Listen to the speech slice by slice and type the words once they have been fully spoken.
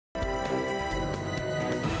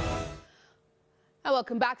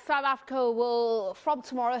Welcome back. South Africa will, from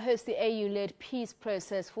tomorrow, host the AU-led peace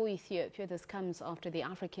process for Ethiopia. This comes after the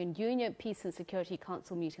African Union Peace and Security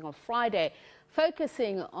Council meeting on Friday,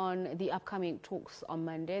 focusing on the upcoming talks on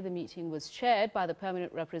Monday. The meeting was chaired by the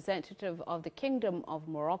permanent representative of the Kingdom of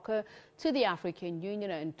Morocco to the African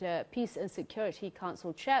Union and Peace and Security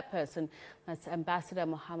Council chairperson, that's Ambassador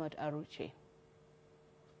Mohamed Arrouchi.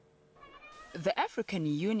 The African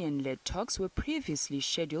Union-led talks were previously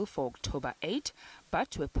scheduled for October 8,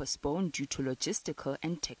 but were postponed due to logistical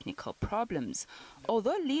and technical problems.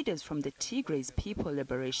 Although leaders from the Tigray People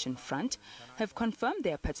Liberation Front have confirmed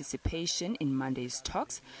their participation in Monday's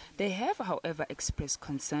talks, they have, however, expressed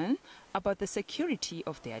concern about the security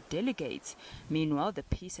of their delegates. Meanwhile, the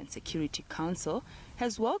Peace and Security Council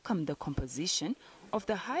has welcomed the composition of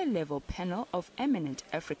the high-level panel of eminent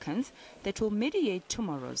Africans that will mediate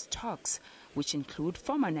tomorrow's talks, which include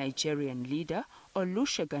former Nigerian leader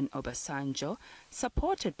Olusegun Obasanjo,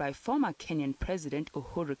 supported by former Kenyan President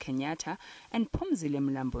Uhuru Kenyatta and Phumzile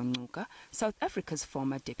Mlambo-Ngcuka, South Africa's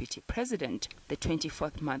former deputy president. The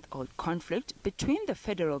 24-month-old conflict between the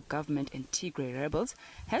federal government and Tigray rebels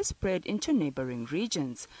has spread into neighboring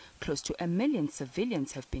regions. Close to 1 million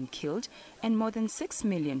civilians have been killed and more than 6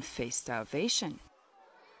 million face starvation.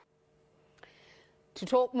 To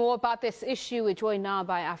talk more about this issue, we're joined now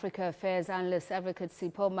by Africa Affairs Analyst Adv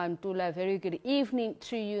Sipho Mantula. Very good evening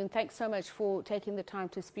to you, and thanks so much for taking the time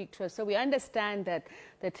to speak to us. So we understand that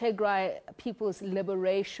the Tigray People's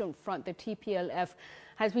Liberation Front, the TPLF,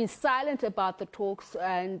 has been silent about the talks,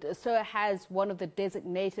 and so has one of the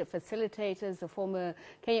designated facilitators, the former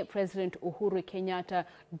Kenyan President Uhuru Kenyatta.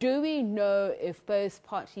 Do we know if both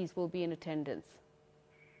parties will be in attendance?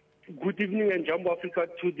 Good evening and Jumbo Africa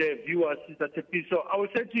to the viewers, Sister Tepi. So I will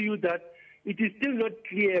say to you that it is still not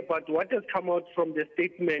clear, but what has come out from the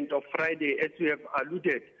statement of Friday, as we have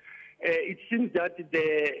alluded, it seems that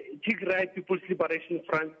the Tigray People's Liberation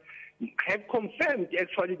Front have confirmed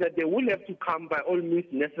actually that they will have to come by all means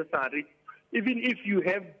necessary, even if you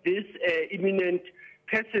have these eminent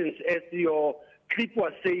persons, as your clip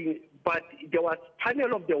was saying, but there was a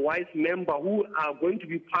panel of the wise members who are going to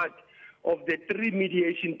be part of the 3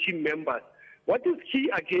 mediation team members. What is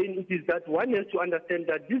key again is that one has to understand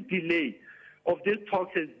that this delay of these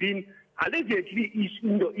talks has been allegedly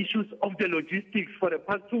issues of the logistics for the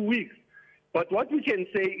past 2 weeks. But what we can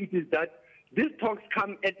say is that these talks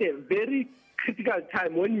come at a very critical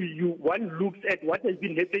time when one looks at what has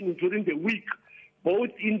been happening during the week,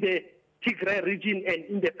 both in the Tigray region and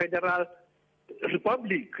in the Federal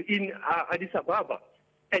Republic in Addis Ababa.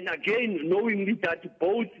 And again, knowing that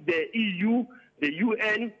both the EU, the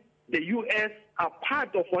UN, the US are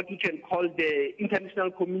part of what we can call the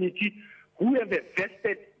international community who have a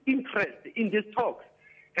vested interest in these talks.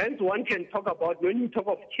 Hence, one can talk about, when we talk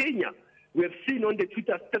of Kenya, we have seen on the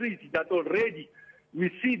Twitter streets that already we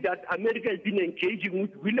see that America has been engaging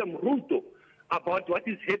with William Ruto about what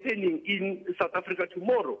is happening in South Africa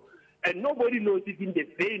tomorrow. And nobody knows even the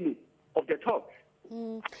venue of the talks.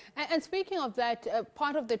 And speaking of that,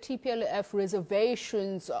 part of the TPLF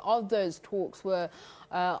reservations of those talks were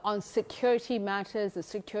on security matters, the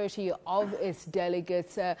security of its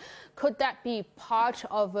delegates. Could that be part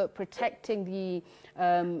of protecting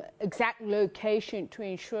the exact location to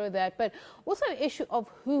ensure that? But also an issue of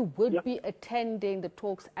who would be attending the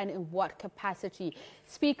talks and in what capacity.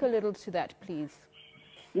 Speak a little to that, please.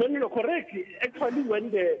 No, correct. Actually, when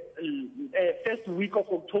the first week of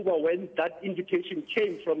October, when that invitation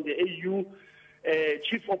came from the AU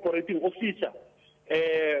Chief Operating Officer,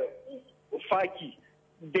 Faki,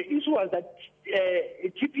 the issue was that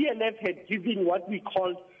TPLF had given what we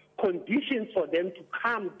call conditions for them to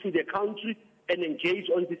come to the country and engage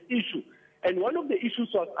on this issue. And one of the issues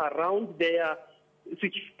was around their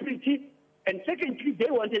security. And secondly, they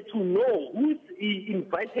wanted to know who's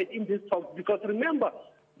invited in this talk, because remember,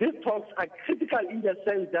 these talks are critical in the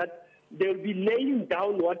sense that they'll be laying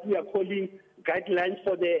down what we are calling guidelines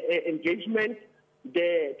for the engagement,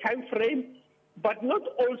 the time frame, but not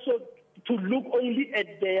also to look only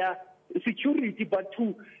at their security, but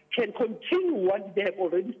to can continue what they have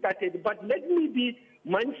already started. But let me be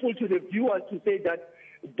mindful to the viewers to say that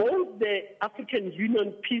both the African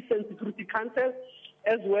Union Peace and Security Council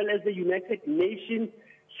as well as the United Nations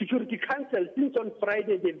Security Council, since on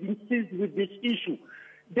Friday they've been seized with this issue.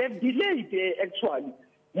 They've delayed, actually.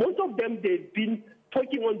 Most of them, they've been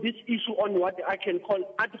talking on this issue on what I can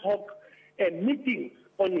call ad hoc meetings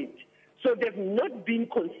on it. So they've not been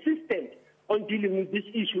consistent on dealing with this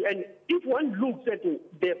issue. And if one looks at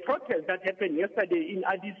the protests that happened yesterday in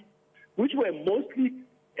Addis, which were mostly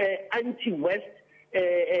anti-West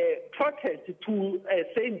protest to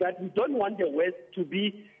saying that we don't want the West to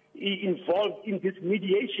be involved in this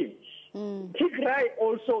mediation. Tigray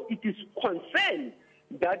also, it is concerned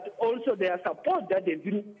that also their support that they've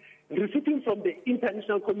been receiving from the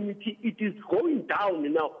international community, it is going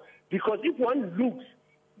down now. Because if one looks,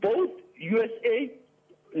 both USA,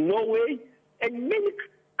 Norway, and many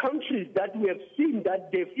countries that we have seen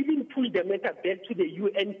that they've even pushed the matter back to the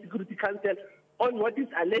UN Security Council on what is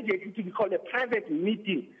alleged to be called a private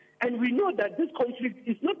meeting. And we know that this conflict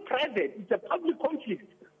is not private, it's a public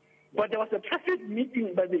conflict. But there was a private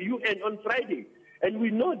meeting by the UN on Friday. And we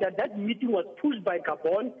know that that meeting was pushed by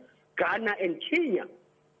Gabon, Ghana, and Kenya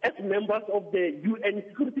as members of the UN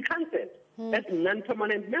Security Council, as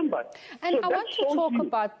non-permanent members. And so I want to talk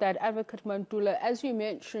about that, Advocate Mantula. As you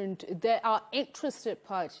mentioned, there are interested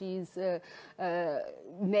parties,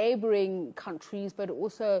 neighboring countries, but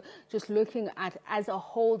also just looking at, as a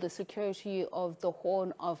whole, the security of the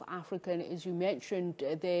Horn of Africa. And as you mentioned,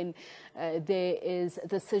 then there is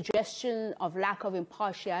the suggestion of lack of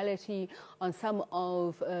impartiality on some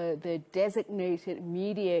of the designated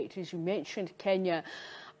mediators. You mentioned Kenya.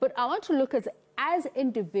 But I want to look as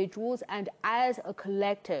individuals and as a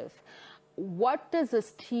collective, what does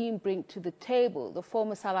this team bring to the table? The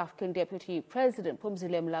former South African Deputy President,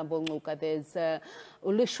 Phumzile Mlambo-Ngcuka, there's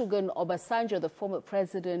Olusegun Obasanjo, the former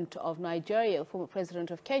President of Nigeria, former President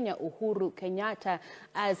of Kenya, Uhuru Kenyatta,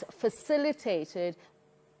 as facilitated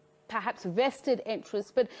perhaps vested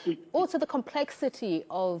interests, but also the complexity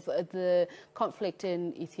of the conflict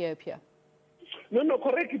in Ethiopia. No,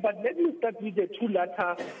 correct. But let me start with the two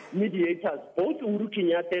latter mediators. Both Uhuru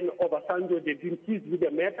Kenyatta and Obasanjo, they've been seized with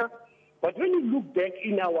the matter. But when you look back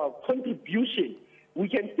in our contribution, we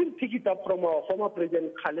can still pick it up from our former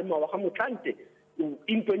President Kgalema Mohamed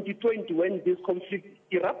in 2020 when this conflict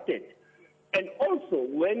erupted. And also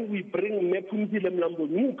when we bring Phumzile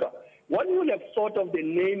Mlambo-Ngcuka, one would have thought of the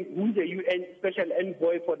name who's the UN Special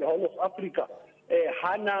Envoy for the Horn of Africa,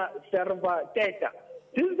 Hannah Serva Teta.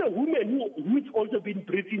 This is a woman who's also been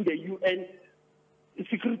briefing the UN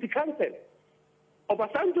Security Council.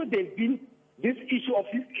 Obasanjo, there's been this issue of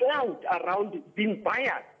his clout around being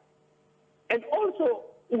biased. And also,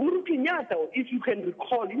 Uhuru Kenyatta, if you can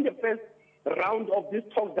recall, in the first round of this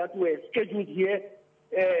talk that were scheduled here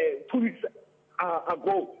 2 weeks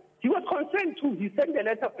ago, he was concerned too. He sent a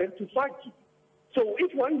letter back to Faki. So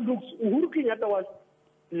if one looks, Uhuru Kenyatta was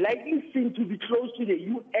likely seen to be close to the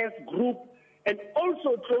US group and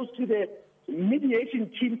also close to the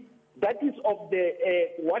mediation team that is of the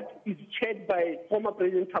what is chaired by former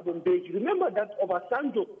President Thabo Mbeki. Remember that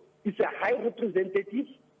Obasanjo is a high representative,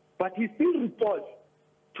 but he still reports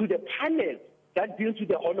to the panel that deals with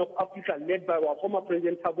the Horn of Africa led by our former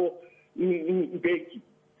President Thabo Mbeki.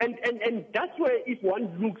 And that's where if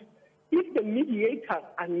one looks, if the mediators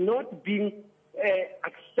are not being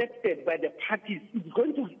accepted by the parties, it's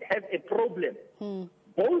going to have a problem.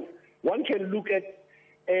 Both, one can look at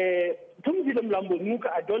Phumzile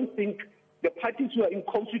Mlambo-Ngcuka. I don't think the parties who are in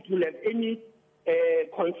conflict will have any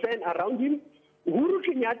concern around him. Uhuru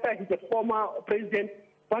Kenyatta is a former president,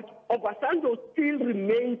 but Obasanjo still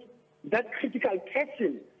remains that critical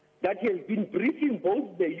person that has been briefing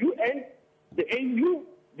both the UN, the AU,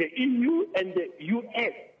 the EU, and the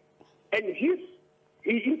US. And his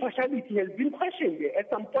impartiality has been questioned at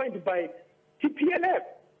some point by TPLF.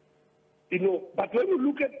 You know, but when you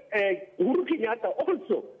look at Uhuru Kenyatta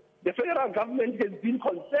also, the federal government has been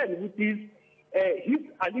concerned with his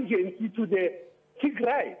allegiance to the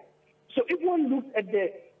Tigray. So if one looks at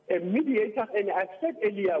the mediators, and I said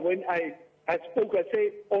earlier when I spoke, I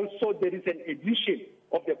say also there is an addition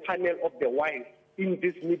of the panel of the wives in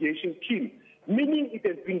this mediation team, meaning it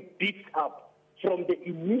has been beefed up from the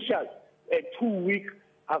initial 2-week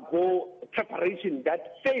ago preparation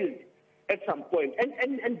that failed at some point.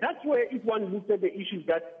 And that's where if one looks at the issues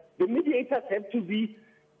that the mediators have to be,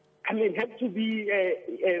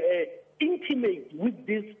 intimate with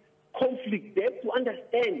this conflict. They have to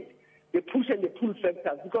understand the push and the pull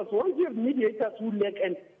factors, because once you have mediators who lack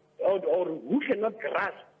or who cannot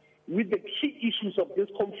grasp with the key issues of this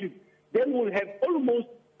conflict, then we'll have almost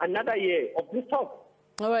another year of this talk.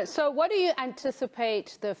 All right. So what do you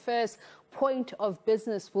anticipate the first point of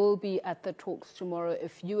business will be at the talks tomorrow,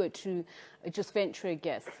 if you were to just venture a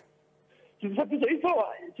guess? Since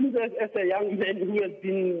as a young man who has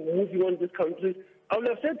been moving on this country, I would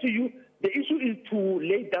have said to you, the issue is to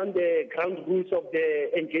lay down the ground rules of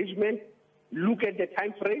the engagement, look at the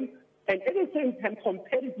time frame, and at the same time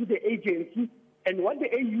compare it to the agency and what the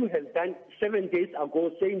AU has done 7 days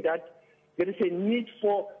ago, saying that there is a need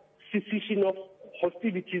for cessation of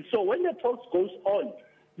hostilities. So when the talks goes on,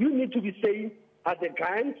 you need to be saying The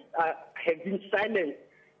Ghanaians have been silenced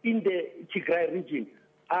in the Tigray region.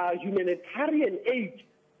 Humanitarian aid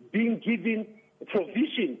being given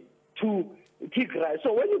provision to Tigray.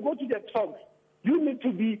 So when you go to the talks, you need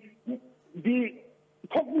to be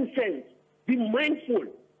cognizant, be mindful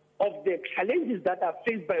of the challenges that are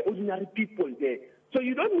faced by ordinary people there. So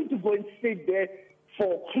you don't need to go and sit there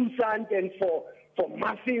for croissant and for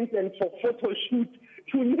muffins and for photo shoot.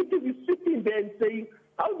 You need to be sitting there and saying,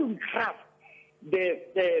 how do we craft the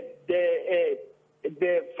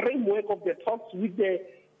framework of the talks with the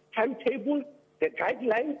timetable, the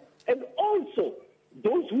guidelines, and also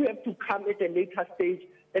those who have to come at a later stage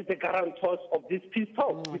as the guarantors of this peace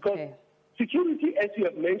talks. Okay. Because security, as you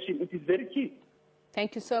have mentioned, it is very key.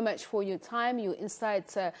 Thank you so much for your time, your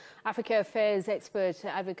insights, Africa Affairs expert,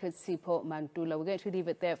 advocate Sipho Mantula. We're going to leave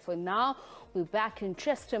it there for now. We're back in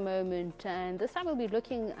just a moment, and this time we'll be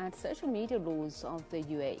looking at social media laws of the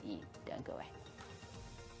UAE. Don't go away.